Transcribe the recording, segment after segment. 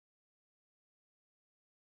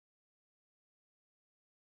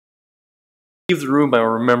Leave the room, I'll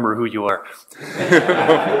remember who you are.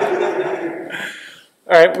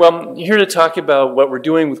 All right, well, I'm here to talk about what we're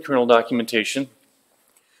doing with kernel documentation.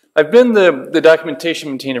 I've been the documentation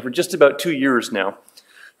maintainer for just about 2 years now, of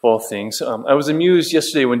all things. I was amused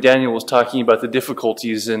yesterday when Daniel was talking about the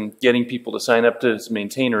difficulties in getting people to sign up as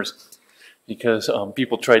maintainers, because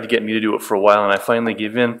people tried to get me to do it for a while, and I finally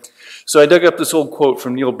gave in. So I dug up this old quote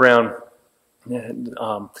from Neil Brown. And,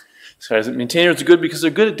 says that maintainers are good because they're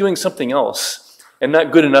good at doing something else and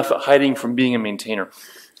not good enough at hiding from being a maintainer.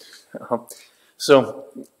 So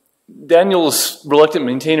Daniel's reluctant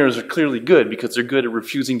maintainers are clearly good because they're good at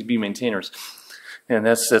refusing to be maintainers. And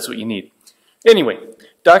that's what you need. Anyway,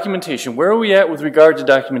 documentation. Where are we at with regard to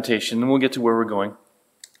documentation? And we'll get to where we're going.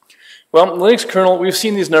 Well, Linux kernel, we've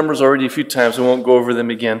seen these numbers already a few times. I won't go over them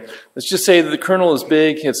again. Let's just say that the kernel is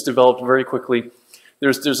big. It's developed very quickly.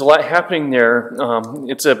 There's a lot happening there.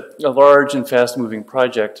 It's a large and fast-moving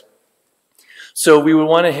project. So we would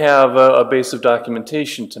want to have a base of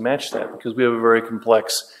documentation to match that, because we have a very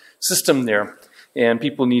complex system there, and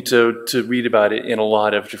people need to read about it in a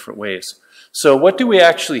lot of different ways. So what do we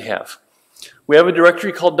actually have? We have a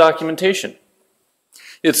directory called documentation.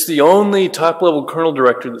 It's the only top-level kernel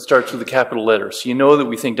directory that starts with a capital letter, so you know that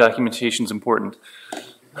we think documentation is important.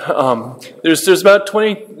 There's about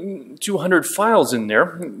 2,200 files in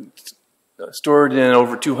there, stored in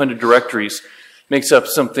over 200 directories. Makes up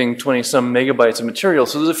something 20-some megabytes of material.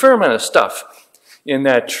 So there's a fair amount of stuff in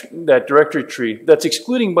that directory tree. That's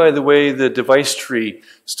excluding, by the way, the device tree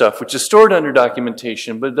stuff, which is stored under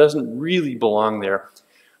documentation, but it doesn't really belong there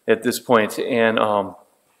at this point. And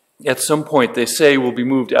at some point, they say will be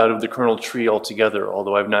moved out of the kernel tree altogether,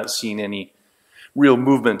 although I've not seen any real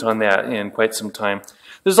movement on that in quite some time.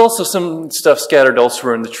 There's also some stuff scattered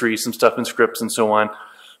elsewhere in the tree, some stuff in scripts and so on,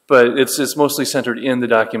 but it's mostly centered in the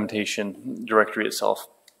documentation directory itself.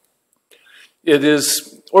 It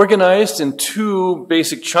is organized in two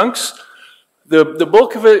basic chunks. The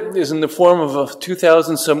bulk of it is in the form of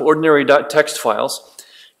 2,000 some ordinary .text files.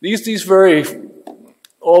 These vary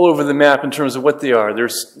all over the map in terms of what they are.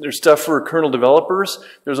 There's stuff for kernel developers.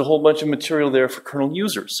 There's a whole bunch of material there for kernel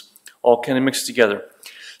users, all kind of mixed together.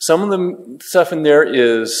 Some of the stuff in there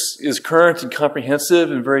is current and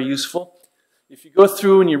comprehensive and very useful. If you go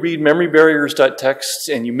through and you read memory barriers.txt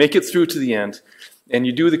and you make it through to the end and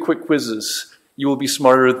you do the quick quizzes, you will be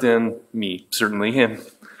smarter than me, certainly, and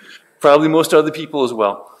probably most other people as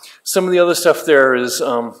well. Some of the other stuff there is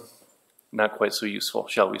not quite so useful,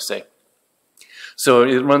 shall we say. So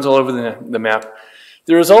it runs all over the map.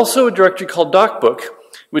 There is also a directory called docbook,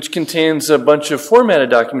 which contains a bunch of formatted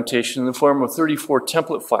documentation in the form of 34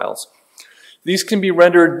 template files. These can be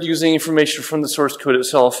rendered using information from the source code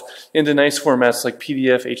itself into nice formats like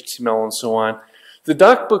PDF, HTML, and so on. The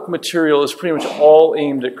docbook material is pretty much all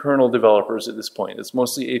aimed at kernel developers at this point. It's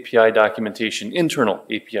mostly API documentation, internal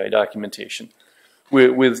API documentation,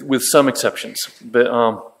 with some exceptions. But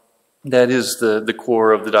that is the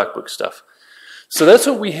core of the docbook stuff. So that's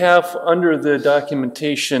what we have under the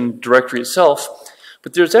documentation directory itself.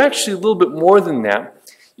 But there's actually a little bit more than that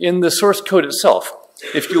in the source code itself.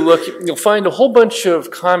 If you look, you'll find a whole bunch of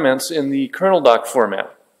comments in the kernel doc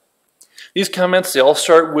format. These comments, they all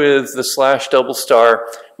start with the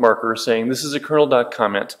 /" marker saying this is a kernel doc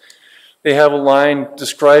comment. They have a line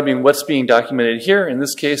describing what's being documented here. In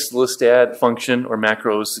this case, the list add function or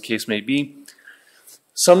macro, as the case may be.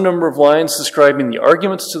 Some number of lines describing the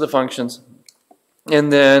arguments to the functions,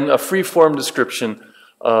 and then a free-form description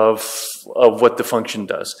of what the function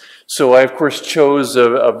does. So I, of course, chose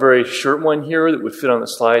a very short one here that would fit on the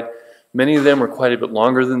slide. Many of them are quite a bit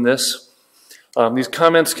longer than this. These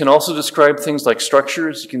comments can also describe things like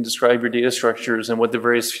structures. You can describe your data structures and what the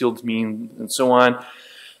various fields mean and so on.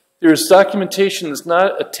 There's documentation that's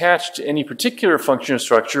not attached to any particular function or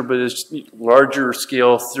structure, but is larger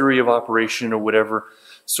scale theory of operation or whatever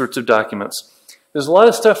sorts of documents. There's a lot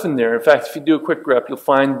of stuff in there. In fact, if you do a quick grep, you'll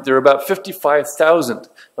find there are about 55,000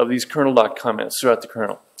 of these kernel doc comments throughout the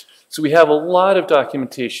kernel. So we have a lot of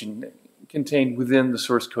documentation contained within the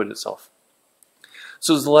source code itself.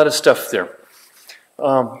 So there's a lot of stuff there.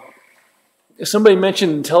 Somebody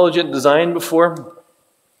mentioned intelligent design before.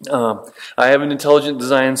 I have an intelligent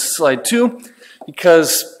design slide too,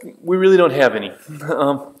 because we really don't have any.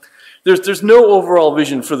 There's no overall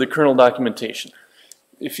vision for the kernel documentation.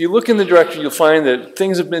 If you look in the directory, you'll find that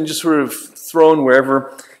things have been just sort of thrown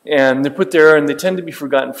wherever, and they're put there, and they tend to be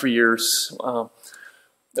forgotten for years.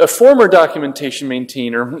 A former documentation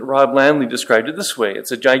maintainer, Rob Landley, described it this way.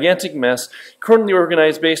 It's a gigantic mess, currently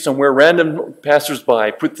organized based on where random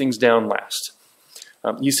passersby put things down last.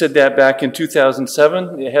 He said that back in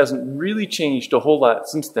 2007. It hasn't really changed a whole lot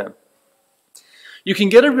since then. You can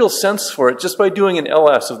get a real sense for it just by doing an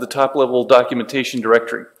ls of the top-level documentation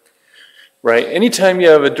directory, right? Anytime you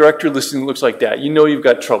have a directory listing that looks like that, you know you've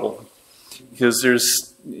got trouble. Because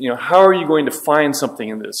there's, how are you going to find something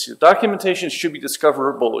in this? Your documentation should be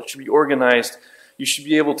discoverable. It should be organized. You should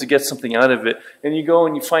be able to get something out of it. And you go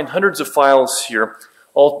and you find hundreds of files here,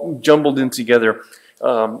 all jumbled in together.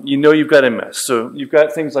 You know you've got a mess. So you've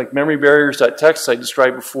got things like memory barriers.txt I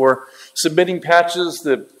described before, submitting patches,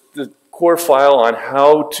 the core file on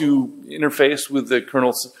how to interface with the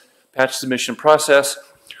kernel's patch submission process.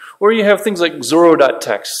 Or you have things like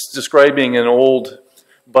Zorro.txt describing an old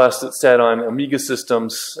bus that sat on Amiga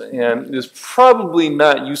systems and is probably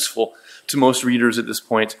not useful to most readers at this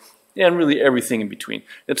point, and really everything in between.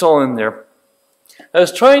 It's all in there. I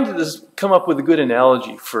was trying to come up with a good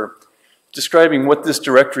analogy for describing what this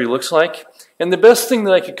directory looks like, and the best thing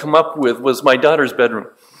that I could come up with was my daughter's bedroom.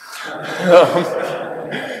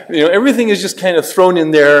 Everything is just kind of thrown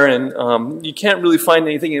in there, and you can't really find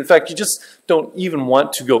anything. In fact, you just don't even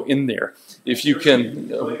want to go in there if you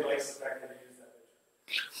can.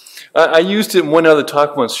 I used it in one other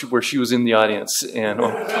talk once where she was in the audience, and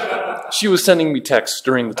she was sending me texts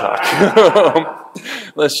during the talk.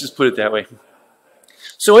 Let's just put it that way.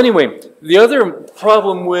 So anyway, the other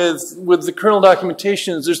problem with the kernel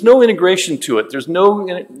documentation is there's no integration to it. There's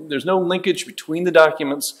no linkage between the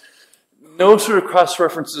documents, no sort of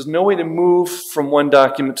cross-references, no way to move from one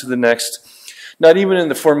document to the next, not even in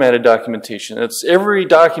the formatted documentation. Every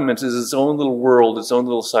document is its own little world, its own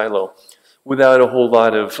little silo, without a whole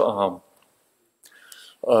lot of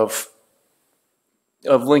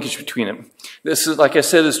linkage between them. This is, like I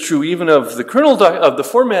said, is true even of the kernel of the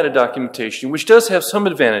formatted documentation, which does have some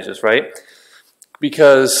advantages, right?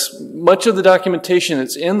 Because much of the documentation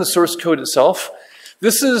is in the source code itself.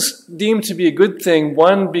 This is deemed to be a good thing,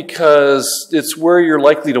 one, because it's where you're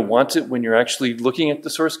likely to want it when you're actually looking at the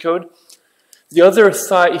source code. The other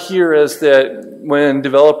thought here is that when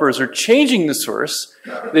developers are changing the source,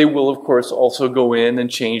 they will, of course, also go in and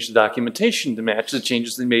change the documentation to match the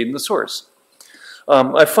changes they made in the source.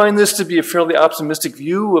 I find this to be a fairly optimistic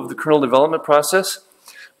view of the kernel development process,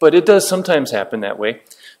 but it does sometimes happen that way.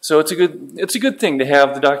 So it's a good thing to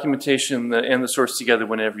have the documentation and the source together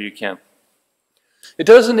whenever you can. It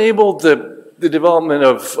does enable the development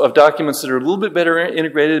of documents that are a little bit better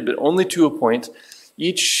integrated, but only to a point.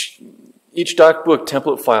 Each docbook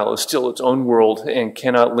template file is still its own world and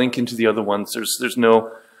cannot link into the other ones. There's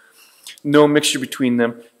no mixture between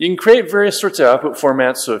them. You can create various sorts of output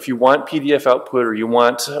formats, so if you want PDF output or you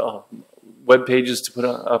want web pages to put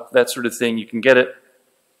up, that sort of thing, you can get it.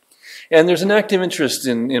 And there's an active interest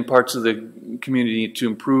in parts of the community to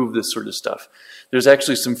improve this sort of stuff. There's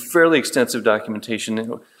actually some fairly extensive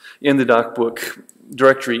documentation in the docbook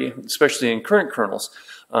directory, especially in current kernels.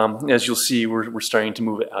 As you'll see, we're starting to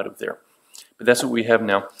move it out of there. But that's what we have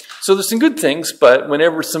now. So there's some good things, but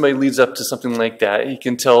whenever somebody leads up to something like that, you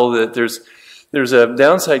can tell that there's a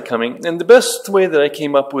downside coming. And the best way that I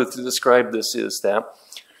came up with to describe this is that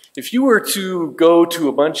if you were to go to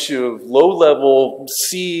a bunch of low-level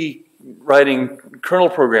C writing kernel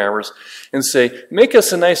programmers and say, make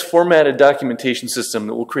us a nice formatted documentation system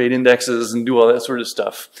that will create indexes and do all that sort of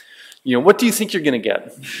stuff, what do you think you're going to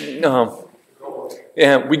get?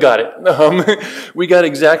 And we got it. We got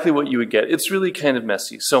exactly what you would get. It's really kind of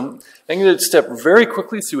messy. So I'm going to step very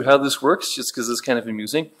quickly through how this works, just because it's kind of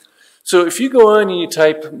amusing. So if you go on and you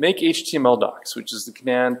type make HTML docs, which is the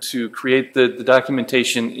command to create the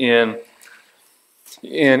documentation in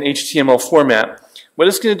HTML format, what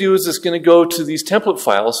it's going to do is it's going to go to these template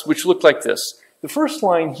files, which look like this. The first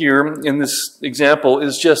line here in this example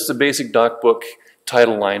is just a basic docbook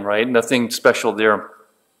title line, right? Nothing special there.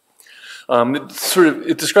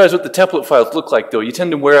 It describes what the template files look like, though. You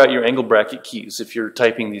tend to wear out your angle bracket keys if you're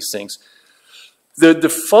typing these things.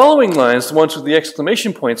 The following lines, the ones with the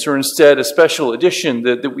exclamation points, are instead a special addition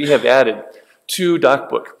that we have added to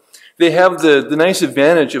DocBook. They have the nice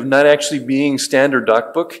advantage of not actually being standard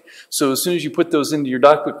DocBook. So as soon as you put those into your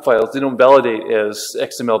DocBook files, they don't validate as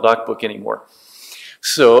XML DocBook anymore.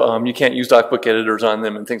 So you can't use DocBook editors on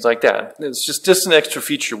them and things like that. It's just an extra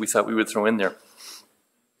feature we thought we would throw in there.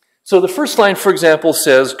 So the first line, for example,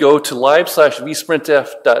 says go to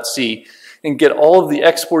lib/vsprintf.c and get all of the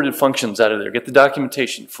exported functions out of there. Get the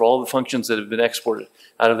documentation for all the functions that have been exported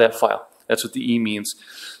out of that file. That's what the E means.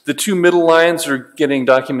 The two middle lines are getting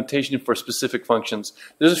documentation for specific functions.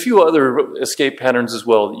 There's a few other escape patterns as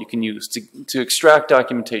well that you can use to extract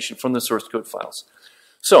documentation from the source code files.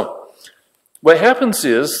 So what happens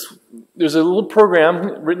is there's a little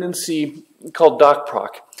program written in C called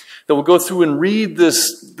docproc. that will go through and read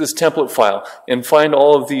this template file and find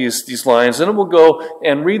all of these lines. Then it will go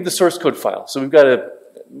and read the source code file. So we've got a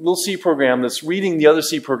little C program that's reading the other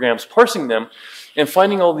C programs, parsing them, and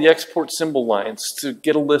finding all the export symbol lines to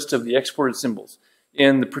get a list of the exported symbols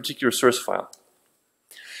in the particular source file.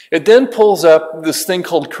 It then pulls up this thing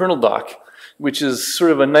called kernel doc, which is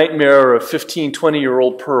sort of a nightmare of 15,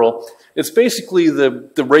 20-year-old Perl. It's basically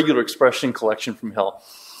the regular expression collection from hell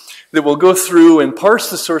that will go through and parse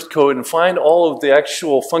the source code and find all of the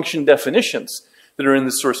actual function definitions that are in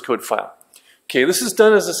the source code file. Okay, this is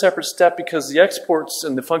done as a separate step because the exports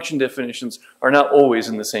and the function definitions are not always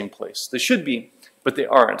in the same place. They should be, but they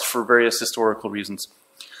aren't for various historical reasons.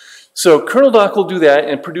 So kernel doc will do that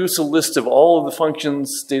and produce a list of all of the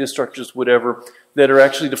functions, data structures, whatever, that are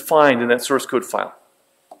actually defined in that source code file.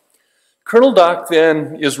 Kernel doc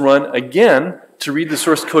then is run again to read the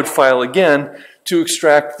source code file again to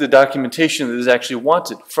extract the documentation that is actually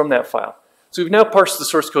wanted from that file. So we've now parsed the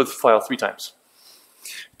source code file 3 times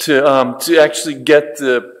to actually get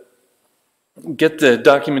the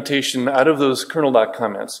documentation out of those kernel doc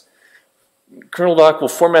comments. Kernel doc will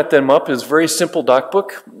format them up as very simple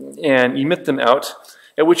docbook and emit them out,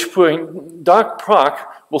 at which point doc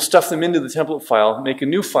proc will stuff them into the template file, make a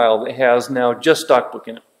new file that has now just docbook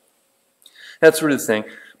in it. That sort of thing.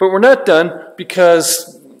 But we're not done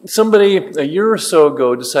because somebody a year or so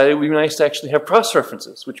ago decided it would be nice to actually have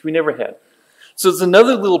cross-references, which we never had. So it's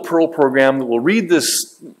another little Perl program that will read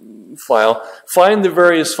this file, find the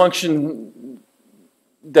various function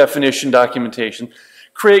definition documentation,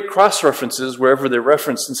 create cross-references wherever they're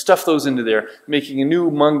referenced and stuff those into there, making a new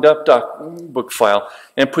munged up docbook file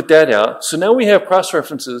and put that out. So now we have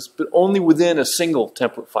cross-references, but only within a single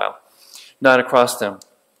template file, not across them.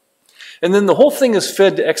 And then the whole thing is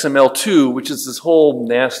fed to XML2, which is this whole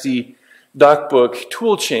nasty docbook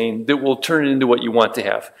tool chain that will turn it into what you want to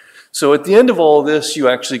have. So at the end of all of this, you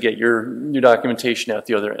actually get your documentation out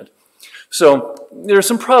the other end. So there are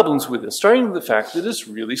some problems with this, starting with the fact that it's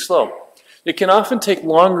really slow. It can often take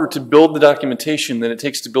longer to build the documentation than it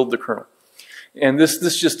takes to build the kernel. And this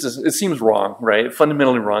just it seems wrong, right?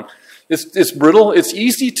 Fundamentally wrong. It's brittle. It's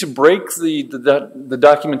easy to break the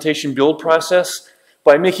documentation build process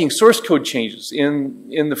by making source code changes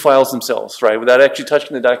in the files themselves, right? Without actually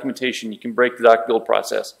touching the documentation, you can break the doc build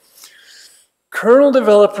process. Kernel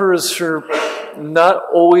developers are not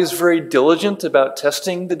always very diligent about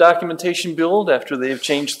testing the documentation build after they've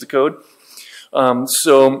changed the code.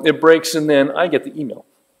 So it breaks and then I get the email,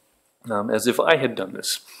 as if I had done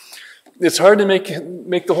this. It's hard to make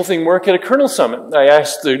the whole thing work at a kernel summit. I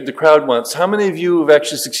asked the crowd once, how many of you have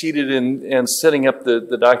actually succeeded in setting up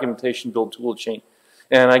the documentation build tool chain?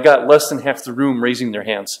 And I got less than half the room raising their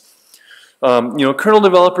hands. You know, kernel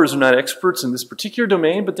developers are not experts in this particular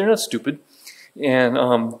domain, but they're not stupid.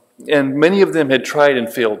 And many of them had tried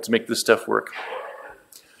and failed to make this stuff work.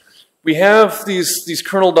 We have these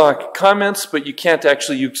kernel doc comments, but you can't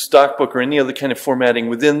actually use docbook or any other kind of formatting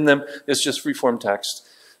within them. It's just free-form text.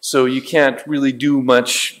 So you can't really do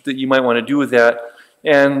much that you might want to do with that.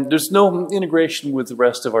 And there's no integration with the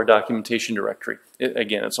rest of our documentation directory.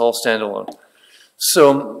 Again, it's all standalone.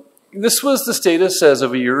 So this was the status as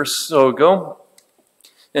of a year or so ago.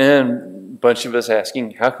 And a bunch of us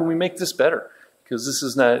asking, how can we make this better? Because this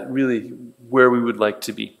is not really where we would like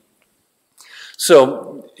to be.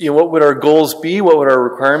 So, you know, what would our goals be? What would our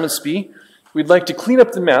requirements be? We'd like to clean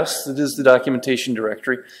up the mess that is the documentation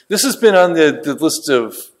directory. This has been on the list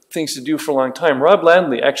of things to do for a long time. Rob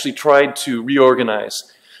Landley actually tried to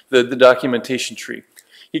reorganize the documentation tree.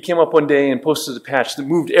 He came up one day and posted a patch that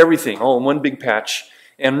moved everything all in one big patch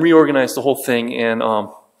and reorganized the whole thing. And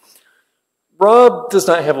Rob does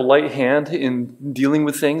not have a light hand in dealing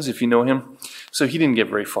with things, if you know him, so he didn't get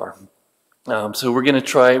very far. So we're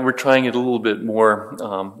trying it a little bit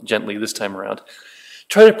more gently this time around.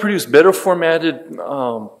 Try to produce better formatted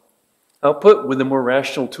output with a more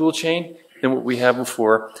rational tool chain than what we have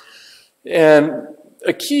before. And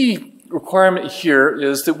a key requirement here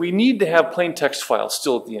is that we need to have plain text files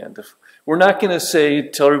still at the end. We're not going to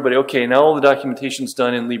tell everybody, okay, now all the documentation's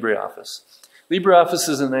done in LibreOffice. LibreOffice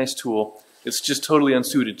is a nice tool. It's just totally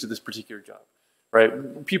unsuited to this particular job.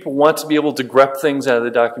 Right? People want to be able to grep things out of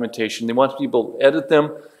the documentation. They want to be able to edit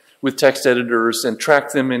them with text editors and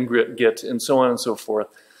track them in Git and so on and so forth.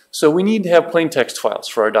 So we need to have plain text files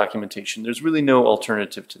for our documentation. There's really no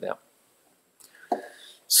alternative to that.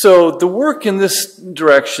 So the work in this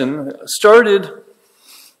direction started,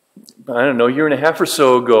 I don't know, a year and a half or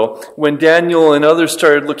so ago when Daniel and others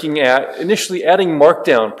started looking at initially adding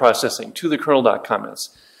markdown processing to the kernel doc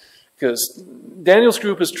comments. Because Daniel's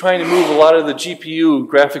group is trying to move a lot of the GPU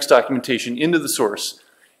graphics documentation into the source.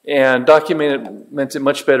 And meant it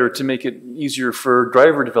much better to make it easier for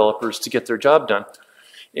driver developers to get their job done.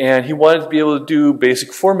 And he wanted to be able to do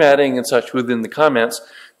basic formatting and such within the comments,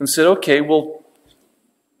 and said, okay, we'll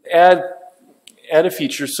add a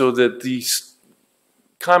feature so that these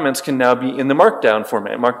comments can now be in the Markdown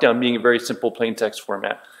format, Markdown being a very simple plain text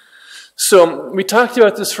format. So we talked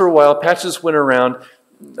about this for a while, patches went around.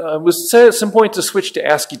 It was said at some point to switch to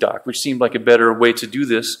ASCII doc, which seemed like a better way to do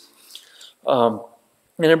this. And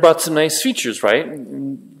it brought some nice features, right?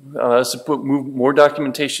 So move more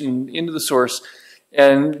documentation into the source.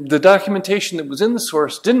 And the documentation that was in the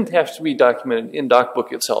source didn't have to be documented in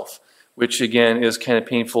DocBook itself, which again is kind of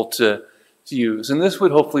painful to use. And this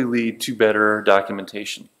would hopefully lead to better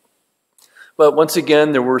documentation. But once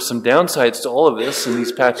again, there were some downsides to all of this in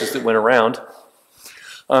these patches that went around.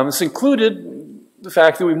 This included the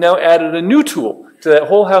fact that we've now added a new tool to that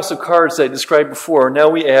whole house of cards that I described before. Now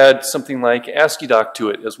we add something like ASCII doc to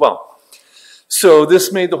it as well. So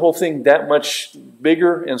this made the whole thing that much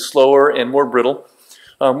bigger and slower and more brittle.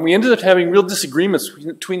 We ended up having real disagreements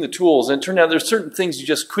between the tools, and it turned out there's certain things you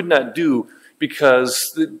just could not do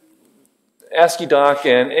because the ASCII doc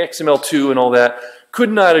and XML2 and all that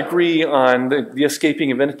could not agree on the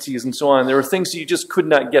escaping of entities and so on. There were things that you just could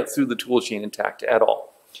not get through the tool chain intact at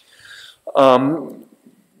all.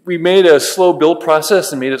 We made a slow build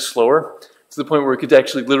process and made it slower to the point where it could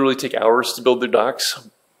actually literally take hours to build their docs,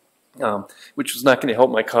 which was not going to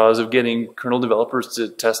help my cause of getting kernel developers to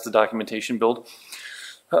test the documentation build.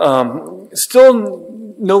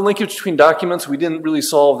 Still no linkage between documents. We didn't really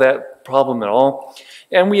solve that problem at all.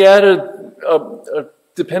 And we added a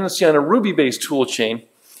dependency on a Ruby-based tool chain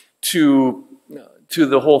to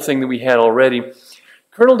the whole thing that we had already.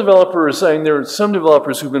 Kernel developers, I mean, there are some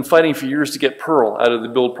developers who've been fighting for years to get Perl out of the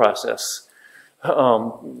build process.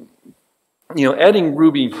 You know, adding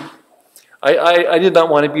Ruby, I did not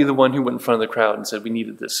want to be the one who went in front of the crowd and said we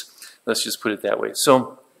needed this. Let's just put it that way.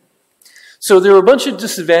 So there were a bunch of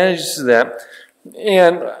disadvantages to that,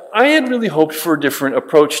 and I had really hoped for a different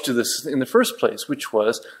approach to this in the first place, which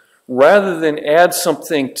was rather than add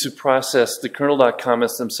something to process the kernel.doc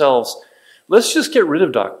comments themselves, let's just get rid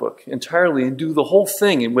of DocBook entirely and do the whole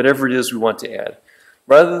thing in whatever it is we want to add.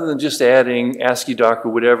 Rather than just adding ASCII doc or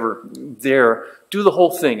whatever there, do the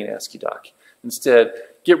whole thing in ASCII doc. Instead,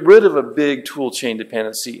 get rid of a big tool chain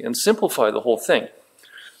dependency and simplify the whole thing.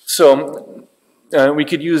 So we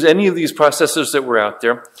could use any of these processors that were out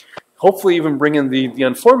there, hopefully even bring in the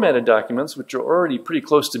unformatted documents, which are already pretty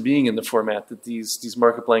close to being in the format that these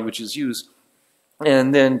markup languages use,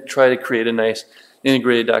 and then try to create a nice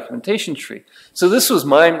integrated documentation tree. So this was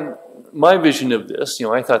my vision of this. You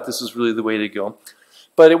know, I thought this was really the way to go.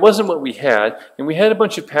 But it wasn't what we had, and we had a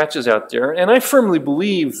bunch of patches out there, and I firmly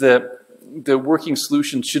believe that the working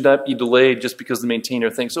solution should not be delayed just because the maintainer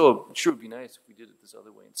thinks, oh, it sure would be nice if we did it this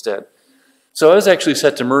other way instead. So I was actually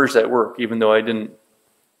set to merge that work, even though I didn't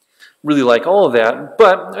really like all of that,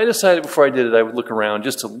 but I decided before I did it I would look around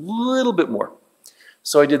just a little bit more.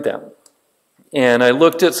 So I did that. And I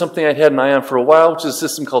looked at something I'd had an eye on for a while, which is a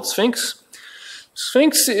system called Sphinx.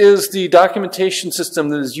 Sphinx is the documentation system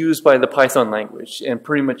that is used by the Python language and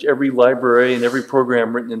pretty much every library and every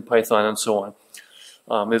program written in Python and so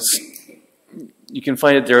on. You can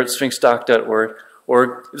find it there at sphinxdoc.org.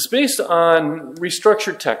 It's based on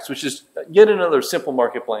restructured text, which is yet another simple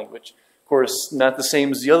markup language. Of course, not the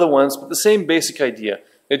same as the other ones, but the same basic idea.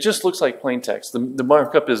 It just looks like plain text. The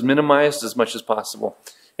markup is minimized as much as possible,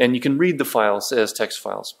 and you can read the files as text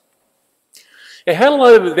files. It had a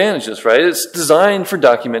lot of advantages, right? It's designed for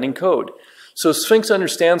documenting code. So Sphinx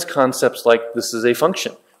understands concepts like this is a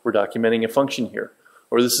function. We're documenting a function here.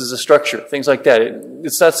 Or this is a structure, things like that.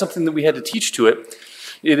 It's not something that we had to teach to it.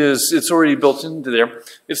 It's already built into there.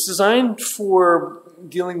 It's designed for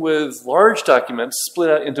dealing with large documents split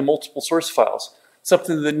out into multiple source files,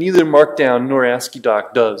 something that neither Markdown nor ASCII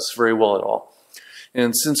doc does very well at all.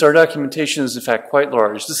 And since our documentation is in fact quite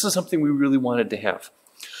large, this is something we really wanted to have.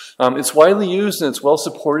 It's widely used and it's well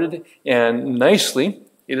supported, and nicely,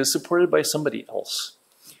 it is supported by somebody else.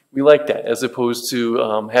 We like that, as opposed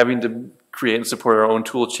to having to create and support our own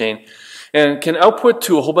tool chain. And can output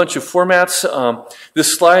to a whole bunch of formats.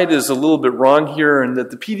 This slide is a little bit wrong here, and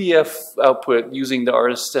that the PDF output using the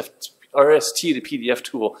RST to PDF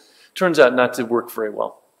tool turns out not to work very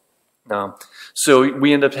well. So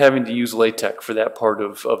we end up having to use LaTeX for that part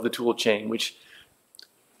of the tool chain, which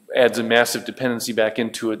adds a massive dependency back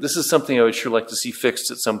into it. This is something I would sure like to see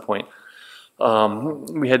fixed at some point.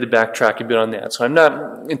 We had to backtrack a bit on that. So I'm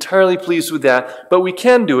not entirely pleased with that, but we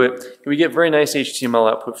can do it. And we get very nice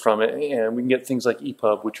HTML output from it, and we can get things like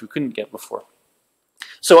EPUB, which we couldn't get before.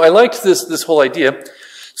 So I liked this whole idea.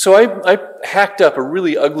 So I hacked up a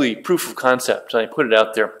really ugly proof of concept and I put it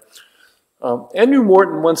out there. Andrew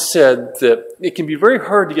Morton once said that it can be very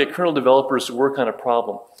hard to get kernel developers to work on a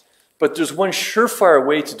problem, but there's one surefire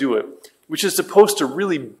way to do it, which is to post a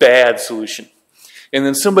really bad solution. And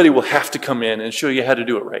then somebody will have to come in and show you how to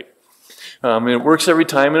do it right. And it works every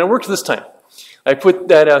time, and it worked this time. I put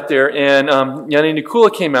that out there, and Yanni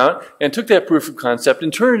Nikula came out and took that proof of concept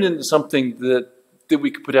and turned it into something that we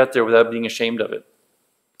could put out there without being ashamed of it.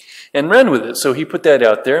 And ran with it. So he put that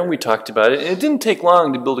out there, and we talked about it. And it didn't take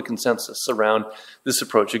long to build a consensus around this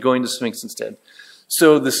approach of going to Sphinx instead.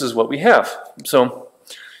 So this is what we have. So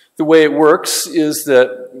the way it works is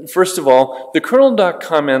that, first of all, the kernel doc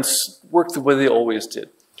comments work the way they always did.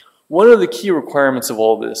 One of the key requirements of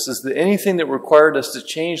all this is that anything that required us to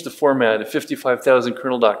change the format of 55,000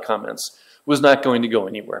 kernel doc comments was not going to go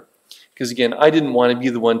anywhere. Because again, I didn't want to be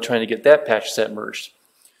the one trying to get that patch set merged.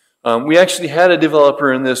 We actually had a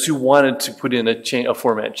developer in this who wanted to put in a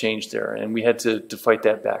format change there, and we had to fight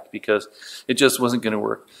that back because it just wasn't going to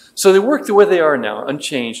work. So they work the way they are now,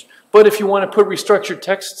 unchanged. But if you want to put restructured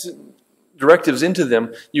text directives into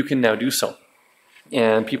them, you can now do so.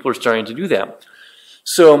 And people are starting to do that.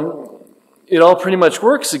 So it all pretty much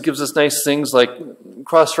works. It gives us nice things like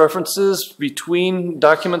cross-references between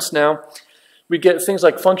documents now. We get things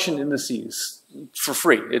like function indices for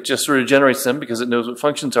free. It just sort of generates them because it knows what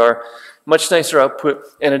functions are. Much nicer output,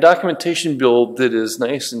 and a documentation build that is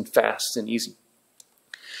nice and fast and easy.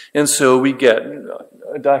 And so we get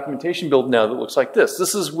a documentation build now that looks like this.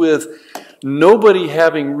 This is with nobody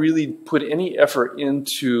having really put any effort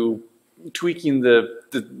into tweaking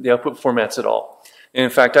the output formats at all. And in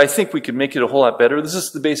fact, I think we could make it a whole lot better. This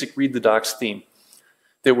is the basic read the docs theme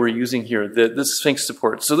that we're using here, that this Sphinx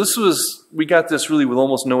supports. So we got this really with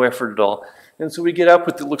almost no effort at all. And so we get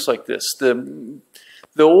output that looks like this. The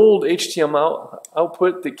old HTML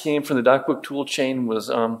output that came from the DocBook tool chain was,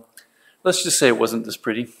 let's just say it wasn't this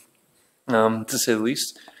pretty, to say the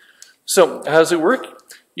least. So how does it work?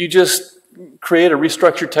 You just create a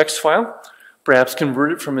restructured text file, perhaps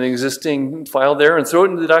convert it from an existing file there and throw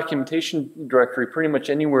it into the documentation directory pretty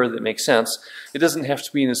much anywhere that makes sense. It doesn't have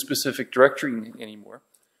to be in a specific directory anymore.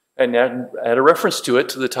 And add a reference to it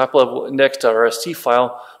to the top level index.rst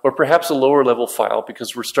file, or perhaps a lower level file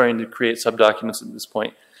because we're starting to create subdocuments at this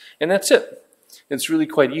point. And that's it. It's really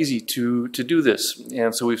quite easy to do this.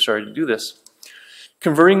 And so we've started to do this.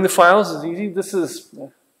 Converting the files is easy. This is,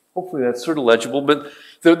 hopefully that's sort of legible, but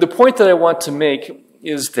the point that I want to make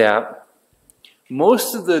is that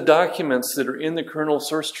most of the documents that are in the kernel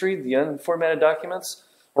source tree, the unformatted documents,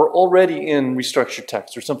 are already in restructured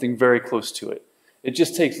text or something very close to it. It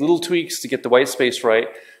just takes little tweaks to get the white space right,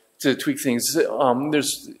 to tweak things.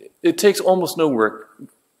 It takes almost no work.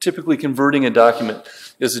 Typically converting a document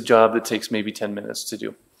is a job that takes maybe 10 minutes to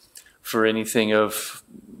do for anything of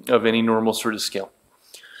any normal sort of scale.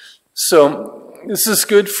 So this is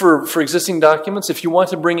good for existing documents. If you want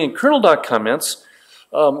to bring in kernel doc comments,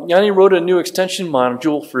 Yanni wrote a new extension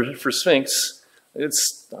module for Sphinx.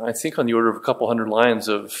 It's, I think, on the order of a couple hundred lines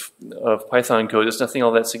of Python code. It's nothing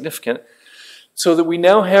all that significant. So that we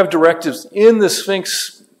now have directives in the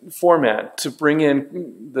Sphinx format to bring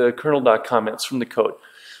in the kernel doc comments from the code.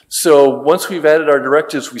 So once we've added our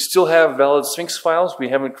directives, we still have valid Sphinx files. We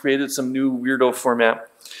haven't created some new weirdo format.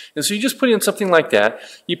 And so you just put in something like that.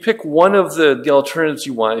 You pick one of the alternatives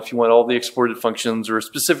you want, if you want all the exported functions or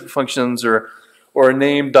specific functions or a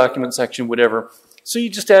name, document section, whatever. So you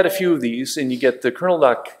just add a few of these and you get the kernel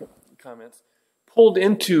doc comments pulled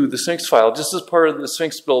into the Sphinx file just as part of the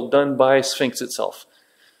Sphinx build done by Sphinx itself.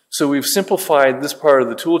 So we've simplified this part of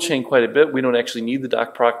the tool chain quite a bit. We don't actually need the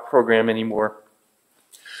docproc program anymore.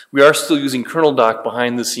 We are still using kernel doc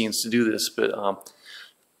behind the scenes to do this, but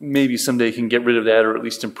maybe someday you can get rid of that or at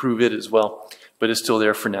least improve it as well, but it's still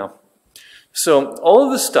there for now. So all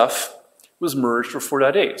of this stuff was merged for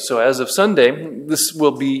 4.8. So as of Sunday, this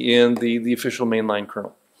will be in the official mainline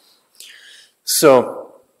kernel. So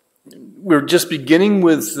we're just beginning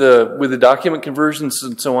with the document conversions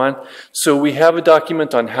and so on. So we have a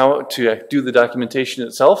document on how to do the documentation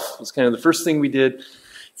itself. It's kind of the first thing we did.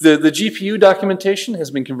 The GPU documentation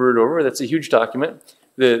has been converted over. That's a huge document.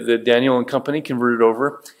 The Daniel and company converted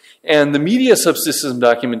over. And the media subsystem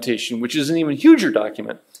documentation, which is an even huger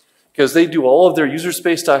document, because they do all of their user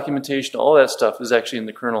space documentation, all that stuff is actually in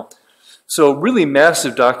the kernel. So really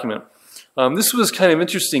massive document. This was kind of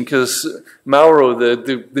interesting because Mauro,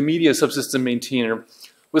 the media subsystem maintainer,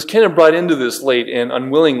 was kind of brought into this late and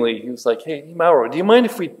unwillingly. He was like, hey, Mauro, do you mind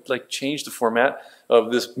if we change the format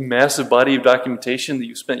of this massive body of documentation that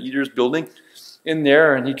you spent years building in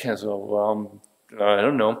there? And he kind of said, well, I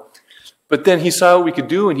don't know. But then he saw what we could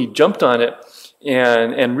do, and he jumped on it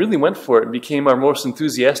and really went for it and became our most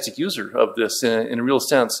enthusiastic user of this in a real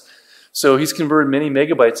sense. So he's converted many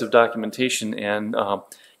megabytes of documentation and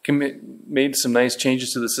made some nice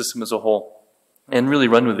changes to the system as a whole and really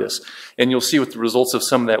run with this. And you'll see what the results of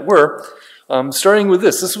some of that were. Starting with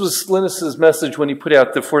this. This was Linus's message when he put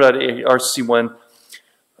out the 4.8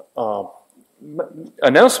 RC1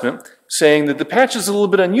 announcement saying that the patch is a little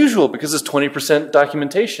bit unusual because it's 20%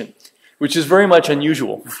 documentation, which is very much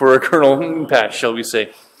unusual for a kernel patch, shall we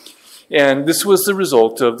say. And this was the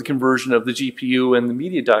result of the conversion of the GPU and the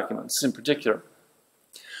media documents in particular.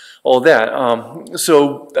 All that.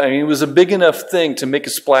 So I mean, it was a big enough thing to make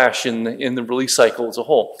a splash in the release cycle as a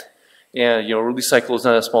whole. And release cycle is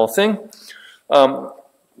not a small thing.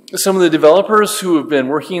 Some of the developers who have been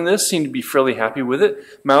working in this seem to be fairly happy with it.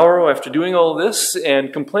 Mauro, after doing all this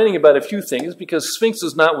and complaining about a few things, because Sphinx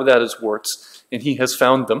is not without its warts, and he has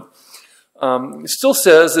found them, still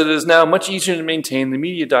says that it is now much easier to maintain the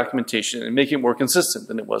media documentation and make it more consistent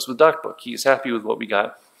than it was with DocBook. He's happy with what we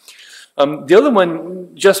got. The other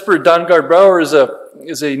one, Jesper Dongard Brouwer, is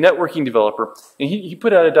a networking developer, and he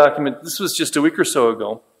put out a document, this was just a week or so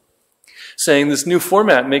ago, saying this new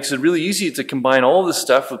format makes it really easy to combine all this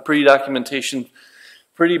stuff with pretty documentation,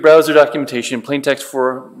 pretty browser documentation, plain text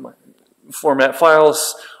format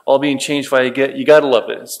files, all being changed via GET. You gotta love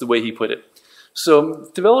it. It's the way he put it. So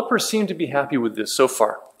developers seem to be happy with this so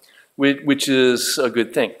far, which is a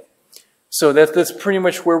good thing. So that's pretty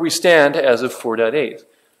much where we stand as of 4.8.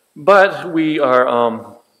 But we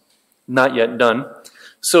are not yet done.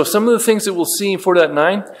 So some of the things that we'll see in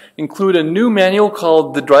 4.9 include a new manual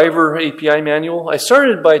called the Driver API Manual. I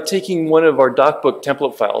started by taking one of our DocBook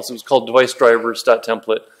template files. It was called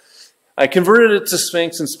device-drivers.template. I converted it to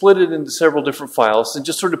Sphinx and split it into several different files and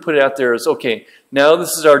just sort of put it out there as, okay, now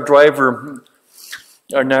this is our driver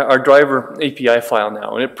API file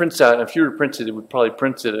now. And it prints out, if you were to print it, it would probably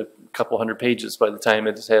print it a couple hundred pages by the time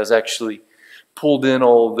it has actually pulled in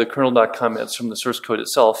all the kernel.doc comments from the source code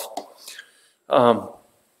itself.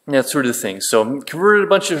 That sort of thing. So converted a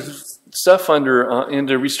bunch of stuff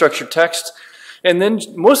into restructured text. And then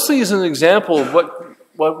mostly as an example of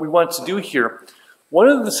what we want to do here, one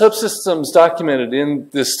of the subsystems documented in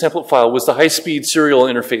this template file was the high-speed serial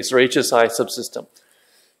interface, or HSI subsystem.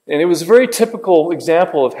 And it was a very typical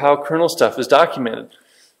example of how kernel stuff is documented.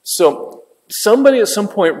 So somebody at some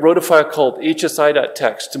point wrote a file called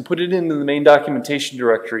hsi.txt and put it into the main documentation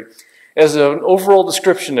directory as an overall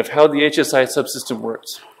description of how the HSI subsystem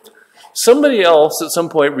works. Somebody else at some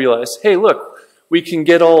point realized, hey, look, we can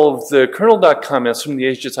get all of the kernel.doc comments from the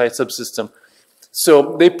HSI subsystem.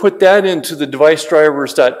 So they put that into the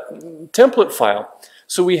device-drivers.template file.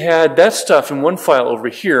 So we had that stuff in one file over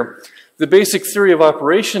here, the basic theory of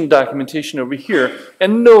operation documentation over here,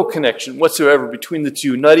 and no connection whatsoever between the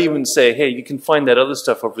two, not even say, hey, you can find that other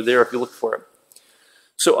stuff over there if you look for it.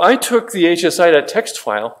 So I took the hsi.txt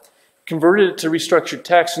file, converted it to restructured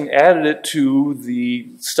text, and added it to the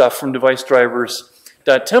stuff from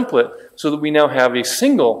device-drivers.template so that we now have a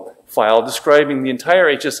single file describing the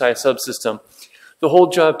entire HSI subsystem. The whole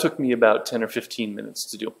job took me about 10 or 15 minutes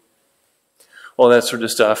to do. All that sort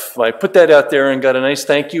of stuff. I put that out there and got a nice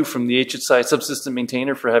thank you from the HSI subsystem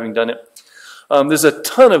maintainer for having done it. There's a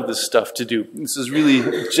ton of this stuff to do. This is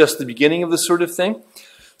really just the beginning of this sort of thing.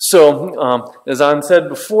 So, as An said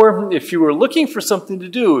before, if you were looking for something to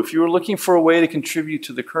do, if you were looking for a way to contribute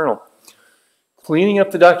to the kernel, cleaning up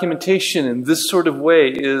the documentation in this sort of way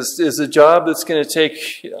is a job that's going to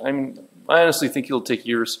take, I honestly think it'll take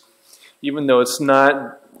years, even though it's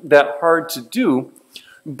not that hard to do,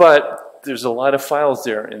 but there's a lot of files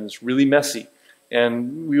there and it's really messy.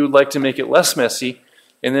 And we would like to make it less messy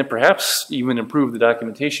and then perhaps even improve the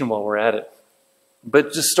documentation while we're at it.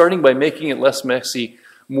 But just starting by making it less messy,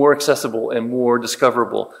 more accessible and more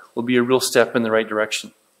discoverable will be a real step in the right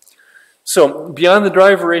direction. So beyond the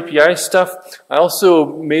driver API stuff, I also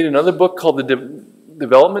made another book called the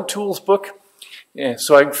Development Tools book. And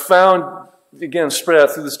so I found, again, spread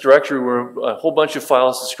out through this directory were a whole bunch of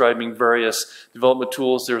files describing various development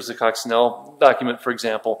tools. There was a Coccinelle document, for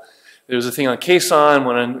example. There was a thing on KSON,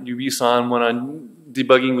 one on UBSON, one on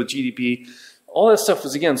debugging with GDP. All that stuff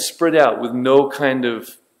was, again, spread out with no kind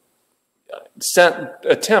of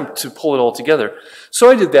attempt to pull it all together. So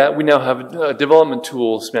I did that. We now have a development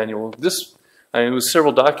tools manual. It was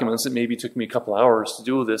several documents. It maybe took me a couple hours to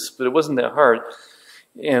do this, but it wasn't that hard.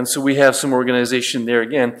 And so we have some organization there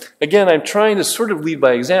again. Again, I'm trying to sort of lead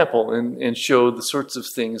by example and show the sorts of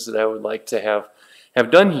things that I would like to have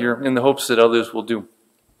done here in the hopes that others will do.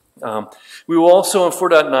 We will also in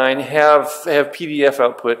 4.9 have PDF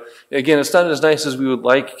output. Again, it's not as nice as we would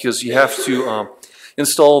like because you have to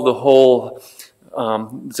install the whole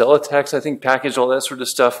Zelatax, I think, package, all that sort of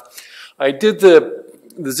stuff. I did the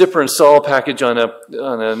zipper install package on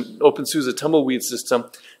an OpenSUSE tumbleweed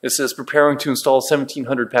system. It says preparing to install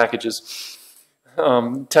 1,700 packages.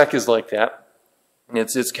 Tech is like that.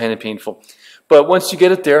 It's kind of painful. But once you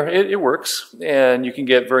get it there, it works, and you can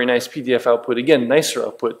get very nice PDF output. Again, nicer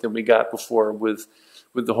output than we got before with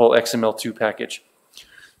the whole XML2 package.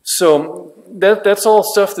 So that's all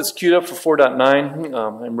stuff that's queued up for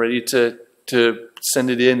 4.9. I'm ready to send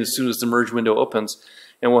it in as soon as the merge window opens,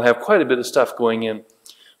 and we'll have quite a bit of stuff going in.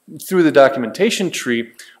 Through the documentation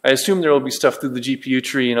tree, I assume there will be stuff through the GPU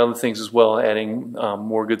tree and other things as well, adding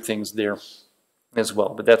more good things there as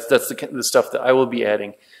well. But that's the stuff that I will be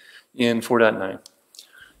adding in 4.9.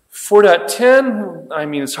 4.10, I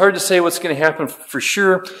mean, it's hard to say what's going to happen for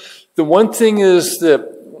sure. The one thing is that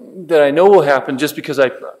I know will happen, just because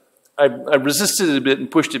I resisted it a bit and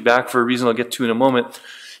pushed it back for a reason I'll get to in a moment,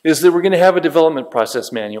 is that we're going to have a development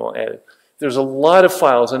process manual added. There's a lot of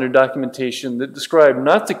files under documentation that describe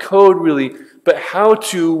not the code really, but how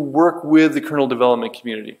to work with the kernel development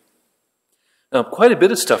community. Quite a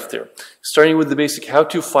bit of stuff there, starting with the basic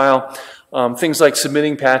how-to file, things like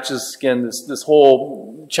submitting patches. Again, this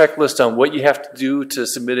whole checklist on what you have to do to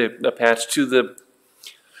submit a patch to the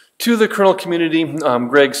kernel community,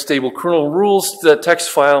 Greg's stable kernel rules, the text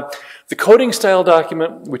file, the coding style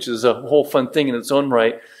document, which is a whole fun thing in its own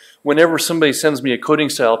right. Whenever somebody sends me a coding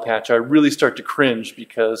style patch, I really start to cringe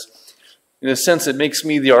because, in a sense, it makes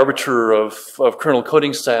me the arbiter of kernel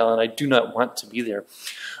coding style, and I do not want to be there.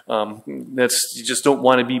 You just don't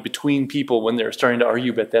want to be between people when they're starting to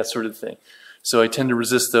argue about that sort of thing. So I tend to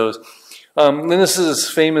resist those. Then this is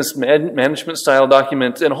this famous management style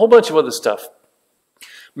document and a whole bunch of other stuff.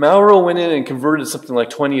 Mauro went in and converted something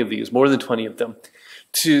like 20 of these, more than 20 of them,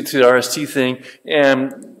 to the RST thing,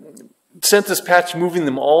 and sent this patch moving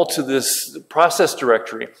them all to this process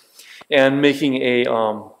directory and making a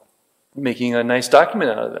nice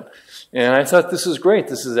document out of them. And I thought, this is great.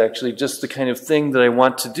 This is actually just the kind of thing that I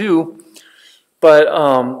want to do. But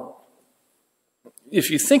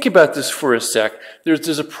if you think about this for a sec,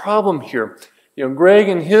 there's a problem here. You know, Greg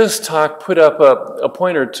in his talk put up a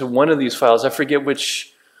pointer to one of these files. I forget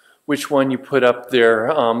which one you put up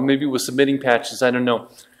there. Maybe it was submitting patches. I don't know.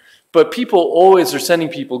 But people always are sending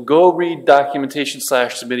people, go read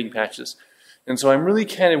documentation/submitting patches. And so I'm really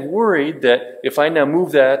kind of worried that if I now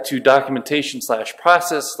move that to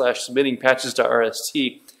documentation/process/submitting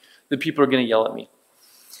patches.rst, that people are going to yell at me.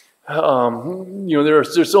 You know,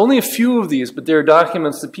 there's only a few of these, but there are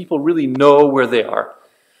documents that people really know where they are.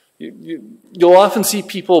 You'll often see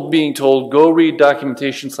people being told, go read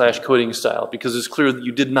documentation/coding style, because it's clear that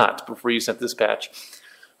you did not before you sent this patch.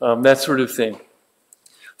 That sort of thing.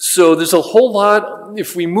 So there's a whole lot,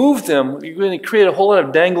 if we move them, you're going to create a whole lot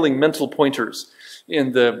of dangling mental pointers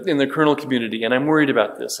in the kernel community, and I'm worried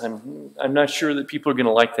about this. I'm not sure that people are going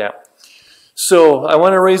to like that. So I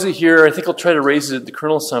want to raise it here. I think I'll try to raise it at the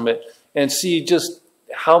Kernel Summit and see just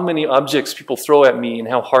how many objects people throw at me and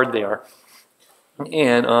how hard they are.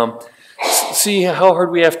 And see how hard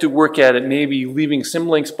we have to work at it, maybe leaving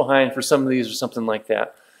symlinks behind for some of these or something like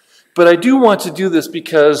that. But I do want to do this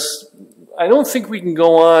because I don't think we can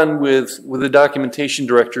go on with a documentation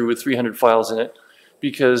directory with 300 files in it,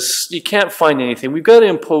 because you can't find anything. We've got to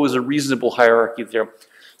impose a reasonable hierarchy there.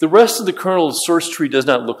 The rest of the kernel source tree does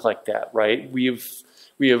not look like that, right? We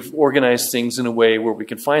have organized things in a way where we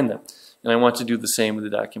can find them. And I want to do the same with the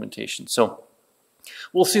documentation. So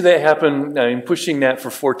we'll see that happen. I'm pushing that for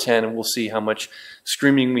 4.10, and we'll see how much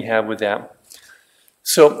screaming we have with that.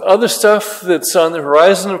 So other stuff that's on the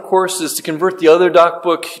horizon, of course, is to convert the other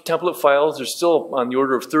DocBook template files. There's still on the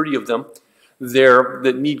order of 30 of them there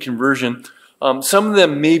that need conversion. Some of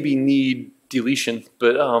them maybe need deletion,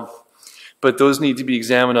 but those need to be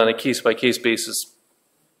examined on a case-by-case basis.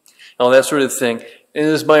 All that sort of thing. And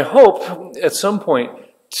it is my hope at some point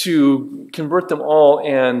to convert them all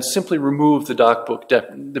and simply remove the DocBook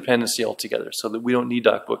dependency altogether so that we don't need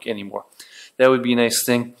DocBook anymore. That would be a nice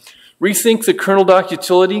thing. Rethink the kernel doc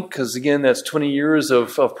utility, because again, that's 20 years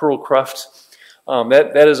of Perl cruft.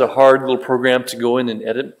 That is a hard little program to go in and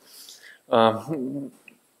edit. That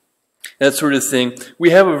sort of thing. We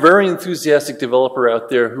have a very enthusiastic developer out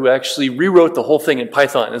there who actually rewrote the whole thing in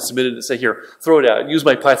Python and submitted it and said, here, throw it out, use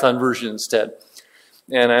my Python version instead.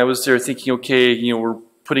 And I was there thinking, okay, you know, we're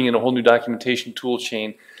putting in a whole new documentation tool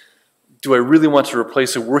chain. Do I really want to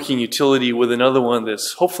replace a working utility with another one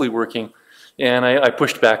that's hopefully working? And I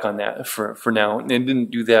pushed back on that for now and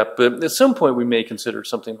didn't do that. But at some point we may consider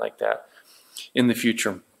something like that in the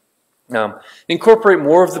future. Incorporate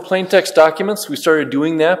more of the plain text documents. We started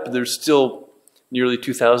doing that, but there's still nearly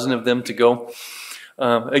 2,000 of them to go.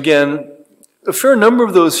 Again, a fair number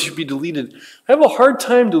of those should be deleted. I have a hard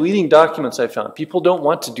time deleting documents, I found. People don't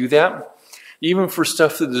want to do that, even for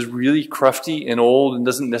stuff that is really crufty and old and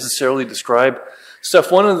doesn't necessarily describe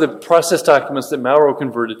stuff. One of the process documents that Mauro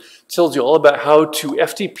converted tells you all about how to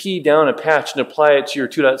FTP down a patch and apply it to your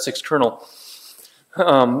 2.6 kernel.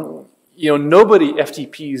 Nobody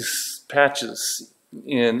FTPs patches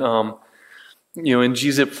in in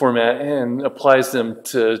gzip format and applies them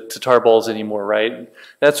to tarballs anymore, right?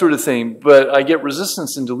 That sort of thing. But I get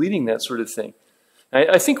resistance in deleting that sort of thing.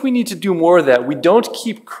 I think we need to do more of that. We don't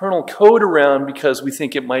keep kernel code around because we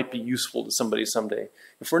think it might be useful to somebody someday.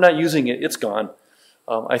 If we're not using it, it's gone.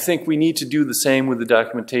 I think we need to do the same with the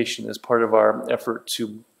documentation as part of our effort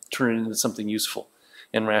to turn it into something useful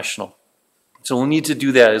and rational. So we'll need to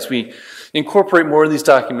do that as we incorporate more of these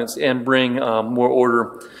documents and bring more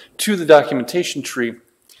order to the documentation tree.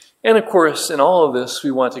 And of course, in all of this,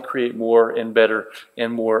 we want to create more and better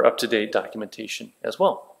and more up-to-date documentation as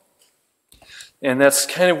well. And that's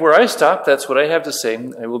kind of where I stop. That's what I have to say.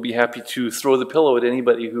 I will be happy to throw the pillow at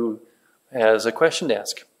anybody who has a question to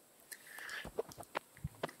ask.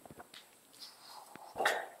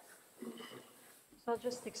 So I'll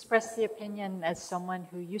just express the opinion as someone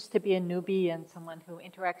who used to be a newbie and someone who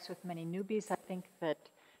interacts with many newbies. I think that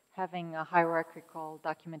having a hierarchical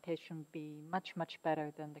documentation would be much, much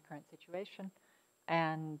better than the current situation.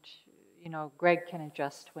 And, Greg can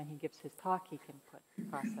adjust when he gives his talk. He can put the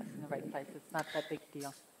process in the right place. It's not that big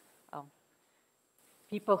deal.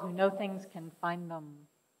 People who know things can find them,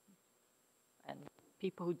 and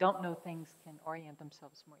people who don't know things can orient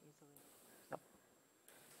themselves more easily.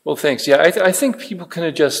 Well, thanks. Yeah, I think people can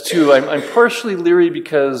adjust too. I'm partially leery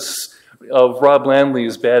because of Rob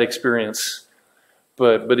Landley's bad experience.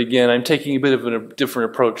 But again, I'm taking a bit of a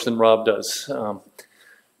different approach than Rob does.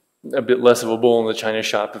 A bit less of a bull in the china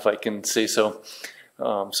shop, if I can say so.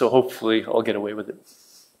 So hopefully I'll get away with it.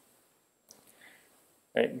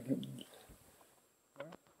 Right.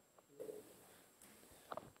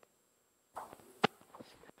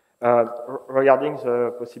 Regarding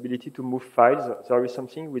the possibility to move files, there is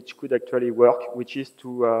something which could actually work, which is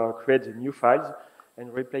to create the new files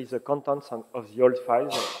and replace the contents of the old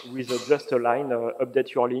files with just a line,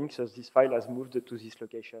 update your links as this file has moved to this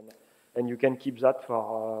location. And you can keep that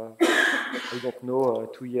for, I don't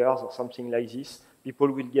know, 2 years or something like this. People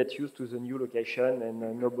will get used to the new location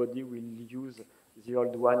and nobody will use the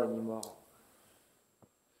old one anymore.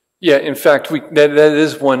 Yeah, in fact, that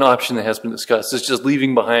is one option that has been discussed. It's just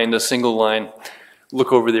leaving behind a single line,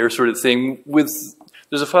 look over there sort of thing.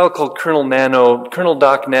 There's a file called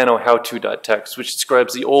kernel.doc nano how-to.txt, which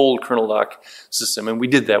describes the old kernel doc system. And we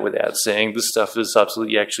did that with that, saying this stuff is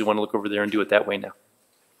obsolete. You actually want to look over there and do it that way now.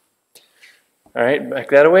 All right, back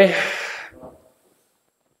that way.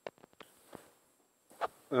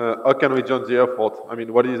 How can we join the effort? I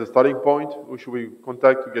mean, what is the starting point? Who should we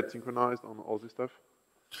contact to get synchronized on all this stuff?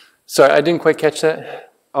 Sorry, I didn't quite catch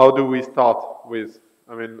that. How do we start with?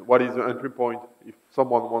 I mean, what is the entry point if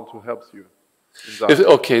someone wants to help you?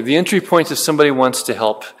 Okay, the entry point if somebody wants to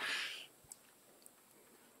help.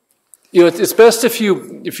 It's best if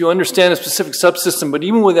you understand a specific subsystem, but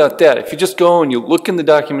even without that, if you just go and you look in the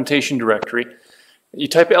documentation directory, you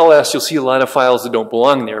type ls, you'll see a lot of files that don't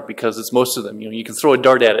belong there because it's most of them. You can throw a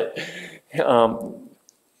dart at it.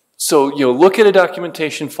 So look at a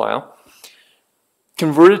documentation file,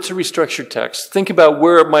 convert it to restructured text, think about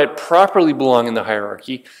where it might properly belong in the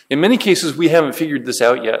hierarchy. In many cases, we haven't figured this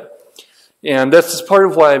out yet. And that's just part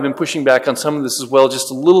of why I've been pushing back on some of this as well, just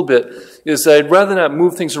a little bit, is I'd rather not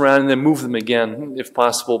move things around and then move them again, if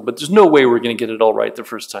possible. But there's no way we're going to get it all right the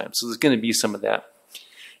first time. So there's going to be some of that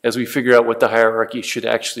as we figure out what the hierarchy should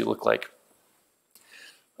actually look like.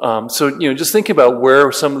 So just think about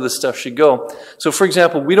where some of this stuff should go. So for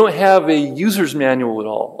example, we don't have a user's manual at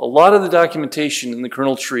all. A lot of the documentation in the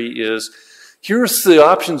kernel tree is, here's the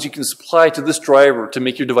options you can supply to this driver to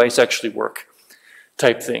make your device actually work,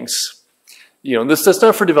 type things. That's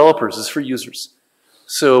not for developers, it's for users.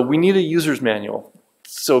 So we need a user's manual.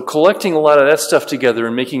 So collecting a lot of that stuff together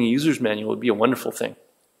and making a user's manual would be a wonderful thing.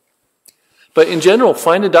 But in general,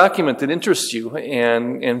 find a document that interests you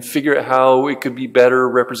and figure out how it could be better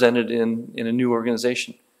represented in a new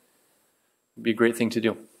organization. It'd be a great thing to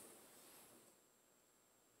do.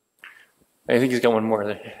 I think he's got one more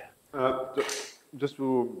there. Just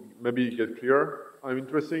to maybe get clear, I'm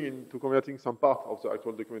interested into converting some part of the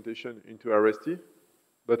actual documentation into RST,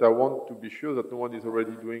 but I want to be sure that no one is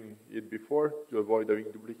already doing it before to avoid having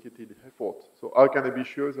duplicated effort. So how can I be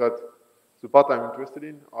sure that the part I'm interested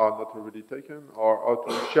in are not already taken, or how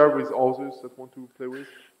to share with others that want to play with?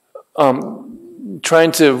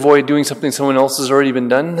 Trying to avoid doing something someone else has already been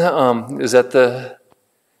done. Is that the...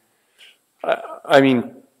 I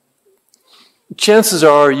mean, chances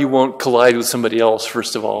are you won't collide with somebody else,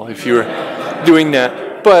 first of all, if you're doing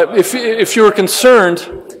that. But if you're concerned,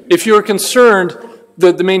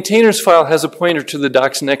 the maintainers file has a pointer to the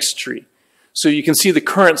docs next tree. So you can see the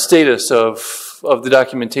current status of the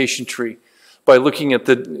documentation tree by looking at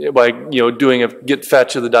doing a git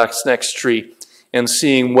fetch of the docs next tree and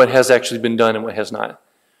seeing what has actually been done and what has not.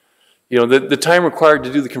 The time required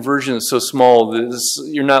to do the conversion is so small that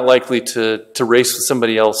you're not likely to race with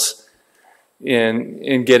somebody else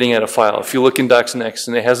in getting at a file. If you look in docs.next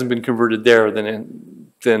and it hasn't been converted there,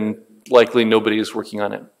 then likely nobody is working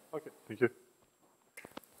on it. Okay, thank you.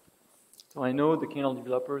 So I know the kernel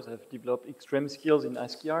developers have developed extreme skills in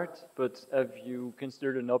ASCII art, but have you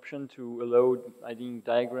considered an option to allow adding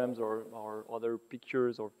diagrams or other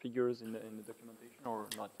pictures or figures in the documentation, or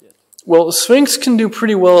not yet? Well, Sphinx can do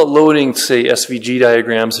pretty well at loading, say, SVG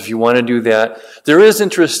diagrams if you want to do that. There is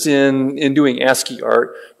interest in doing ASCII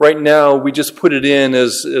art. Right now, we just put it in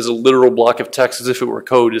as a literal block of text as if it were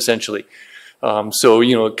code, essentially. So,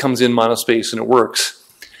 it comes in monospace and it works.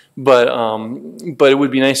 But it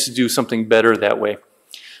would be nice to do something better that way.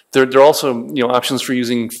 There are also options for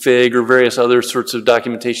using Fig or various other sorts of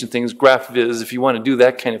documentation things, GraphViz if you want to do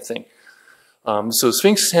that kind of thing. So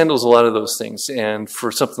Sphinx handles a lot of those things, and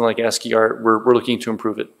for something like ASCII art, we're looking to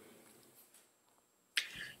improve it.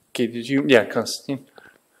 Okay, yeah, Constantine?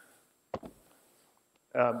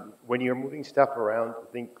 When you're moving stuff around,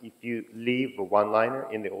 I think if you leave a one-liner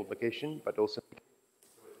in the old location, but also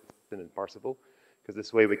and parsable, because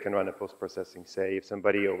this way we can run a post-processing. Say, if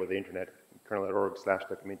somebody over the internet,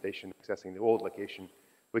 kernel.org/documentation, accessing the old location,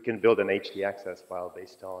 we can build an htaccess file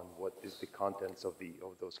based on what is the contents of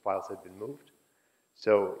those files that have been moved.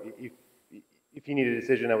 So if you need a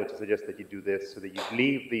decision, I would suggest that you do this so that you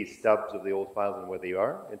leave these stubs of the old files and where they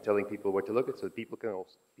are, and telling people where to look at, so that people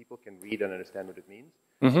can read and understand what it means.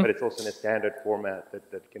 Mm-hmm. But it's also in a standard format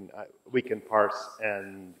that we can parse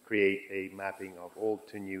and create a mapping of old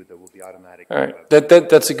to new that will be automatic. All right,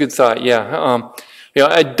 that's a good thought. Yeah,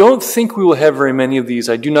 I don't think we will have very many of these.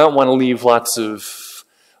 I do not want to leave lots of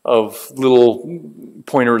little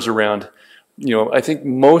pointers around. I think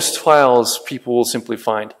most files people will simply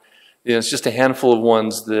find. It's just a handful of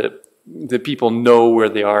ones that people know where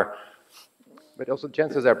they are. But also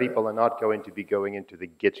chances are people are not going to be going into the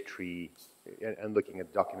Git tree and looking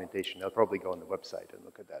at documentation. They'll probably go on the website and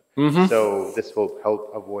look at that. Mm-hmm. So this will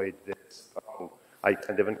help avoid this. I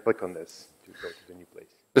can't even click on this to go to the new place.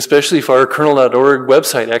 Especially if our kernel.org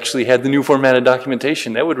website actually had the new formatted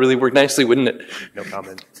documentation. That would really work nicely, wouldn't it? No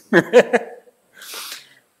comment.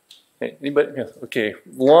 Hey, anybody? Yeah, okay,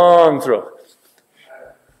 long throw.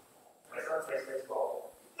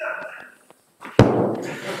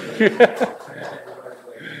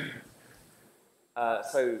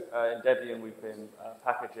 In Debian, we've been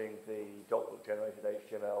packaging the docbook generated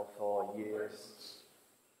HTML for years.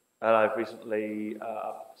 And I've recently,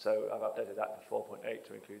 I've updated that to 4.8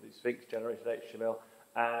 to include the Sphinx generated HTML,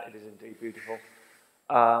 and it is indeed beautiful.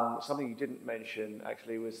 Something you didn't mention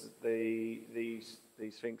actually was that the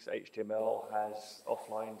Sphinx HTML has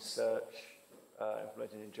offline search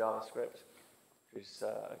implemented in JavaScript, which is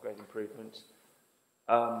a great improvement.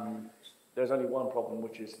 There's only one problem,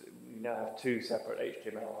 which is that we now have two separate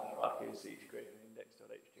HTML hierarchies, each creating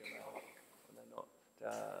index.html, and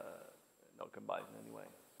they're not combined in any way.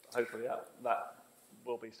 Hopefully that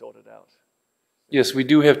will be sorted out. Yes, we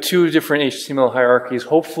do have two different HTML hierarchies.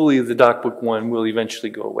 Hopefully the docbook one will eventually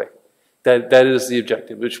go away. That is the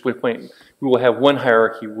objective, at which point we will have one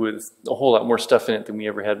hierarchy with a whole lot more stuff in it than we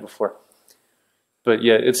ever had before. But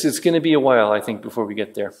yeah, it's going to be a while, I think, before we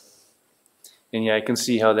get there. And yeah, I can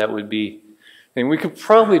see how that would be. And we could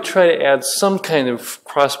probably try to add some kind of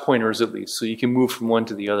cross pointers at least, so you can move from one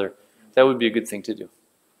to the other. That would be a good thing to do.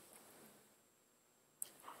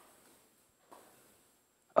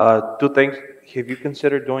 Two things. Have you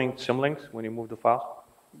considered doing symlinks when you move the file?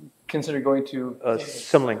 Consider going to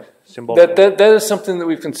symlinks, symbol. That is something that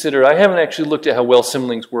we've considered. I haven't actually looked at how well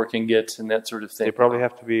symlinks work in Git and that sort of thing. They probably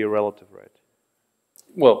have to be relative, right?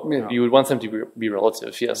 Well, you would want them to be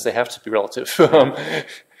relative. Yes, they have to be relative.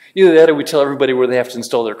 Either that or we tell everybody where they have to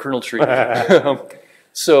install their kernel tree. Yeah,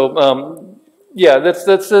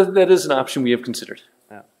 that is an option we have considered.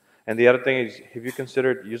 Yeah. And the other thing is, have you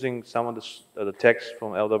considered using some of the text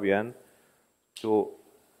from LWN to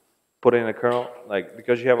put in a kernel? Like,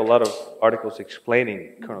 because you have a lot of articles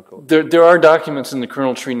explaining kernel code. There are documents in the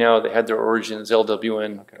kernel tree now that had their origins,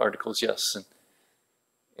 LWN articles, yes.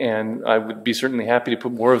 And I would be certainly happy to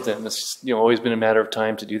put more of them. It's always been a matter of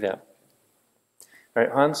time to do that. All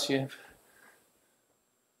right, Hans, you have...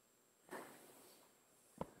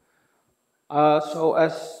 So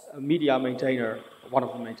as a media maintainer, one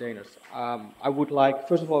of the maintainers, I would like,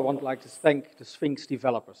 first of all, I would like to thank the Sphinx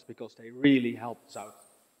developers because they really helped us out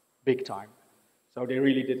big time. So they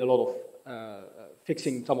really did a lot of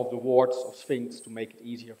fixing some of the warts of Sphinx to make it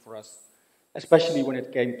easier for us, especially when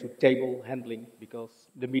it came to table handling, because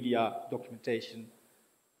the media documentation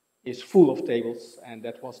is full of tables, and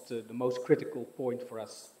that was the most critical point for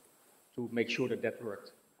us to make sure that that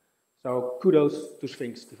worked. So kudos to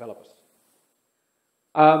Sphinx developers.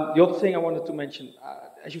 The other thing I wanted to mention,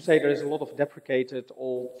 as you say, there is a lot of deprecated,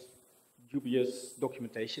 old, dubious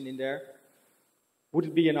documentation in there. Would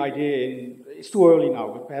it be an idea, it's too early now,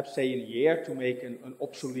 but perhaps say in a year to make an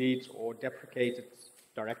obsolete or deprecated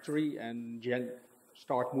directory and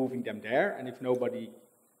start moving them there, and if nobody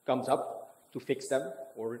comes up to fix them,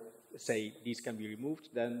 or say these can be removed,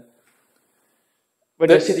 then when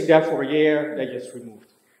they're sitting there for a year, they're just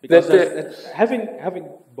removed. Because having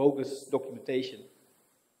bogus documentation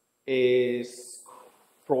is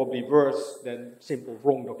probably worse than simple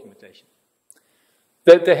wrong documentation.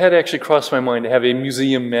 That had actually crossed my mind to have a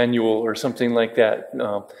museum manual or something like that,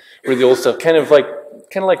 where the old stuff, kind of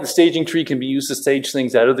like the staging tree can be used to stage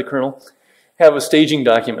things out of the kernel. Have a staging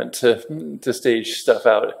document to stage stuff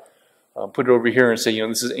out. Put it over here and say,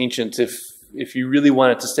 this is ancient. If you really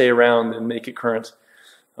want it to stay around, then make it current.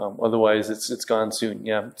 Otherwise, it's gone soon.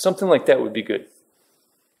 Yeah, something like that would be good.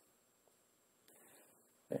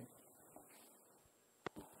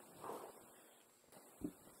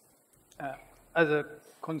 As a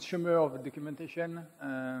consumer of documentation,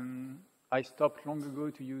 I stopped long ago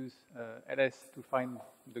to use ls to find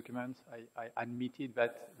documents. I admitted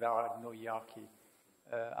that there are no hierarchy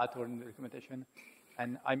at all in the documentation,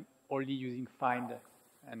 and I'm only using find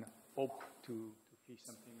and hope to fish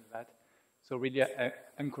something like that. So really, I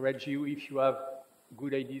encourage you, if you have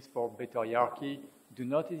good ideas for better hierarchy, do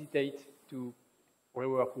not hesitate to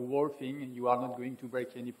rework the whole thing. You are not going to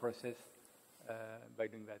break any process by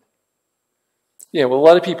doing that. Yeah, well, a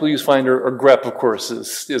lot of people use find or grep, of course,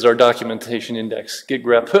 is our documentation index. Git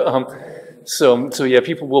grep. So yeah,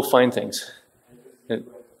 people will find things.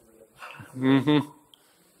 Mm-hmm.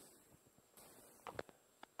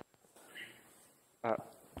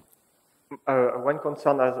 One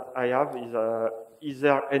concern I have is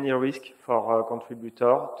there any risk for a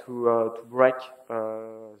contributor to break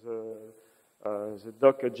the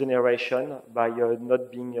doc generation by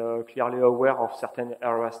not being clearly aware of certain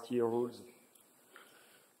RST rules?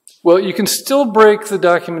 Well, you can still break the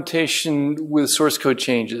documentation with source code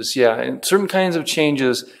changes, yeah. And certain kinds of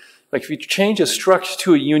changes, like if you change a struct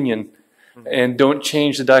to a union and don't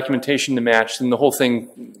change the documentation to match, then the whole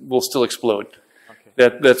thing will still explode. Okay.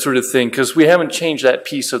 That sort of thing, because we haven't changed that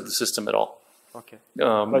piece of the system at all. Okay.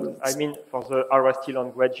 But I mean, for the RST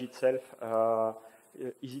language itself,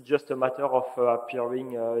 is it just a matter of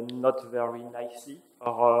appearing not very nicely,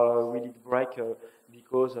 or will it break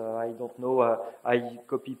because, I don't know, I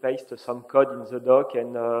copy-paste some code in the doc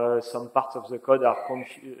and some parts of the code are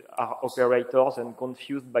operators and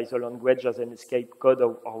confused by the language as an escape code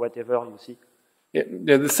or whatever, you see?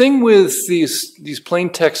 Yeah, the thing with these plain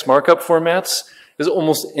text markup formats is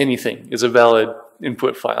almost anything is a valid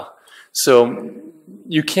input file. So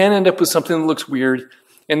you can end up with something that looks weird.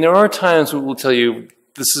 And there are times when we'll tell you,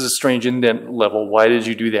 this is a strange indent level, why did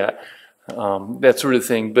you do that? That sort of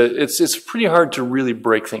thing. But it's pretty hard to really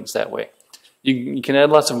break things that way. You can add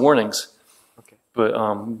lots of warnings. Okay.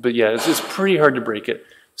 But yeah, it's pretty hard to break it.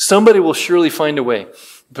 Somebody will surely find a way.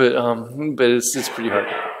 But it's pretty hard.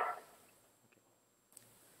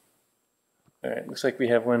 All right, looks like we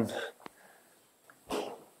have one.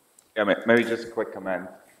 Yeah, maybe just a quick comment.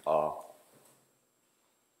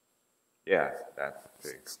 Yeah, that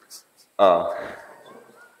too.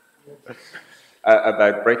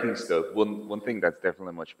 About breaking stuff, one thing that's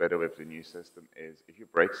definitely much better with the new system is if you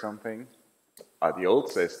break something, the old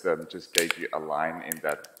system just gave you a line in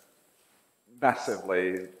that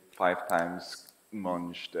massively 5 times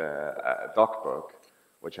munged doc book,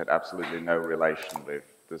 which had absolutely no relation with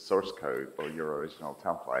the source code or your original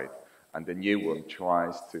template. And the new one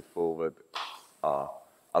tries to forward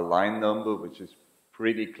a line number which is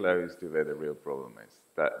pretty close to where the real problem is.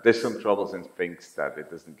 There's some troubles in Sphinx that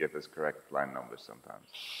it doesn't give us correct line numbers sometimes.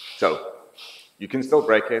 So you can still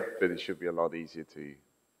break it, but it should be a lot easier to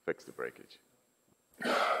fix the breakage.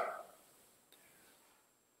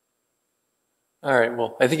 All right,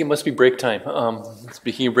 well, I think it must be break time.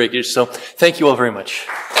 Speaking of breakage, so thank you all very much.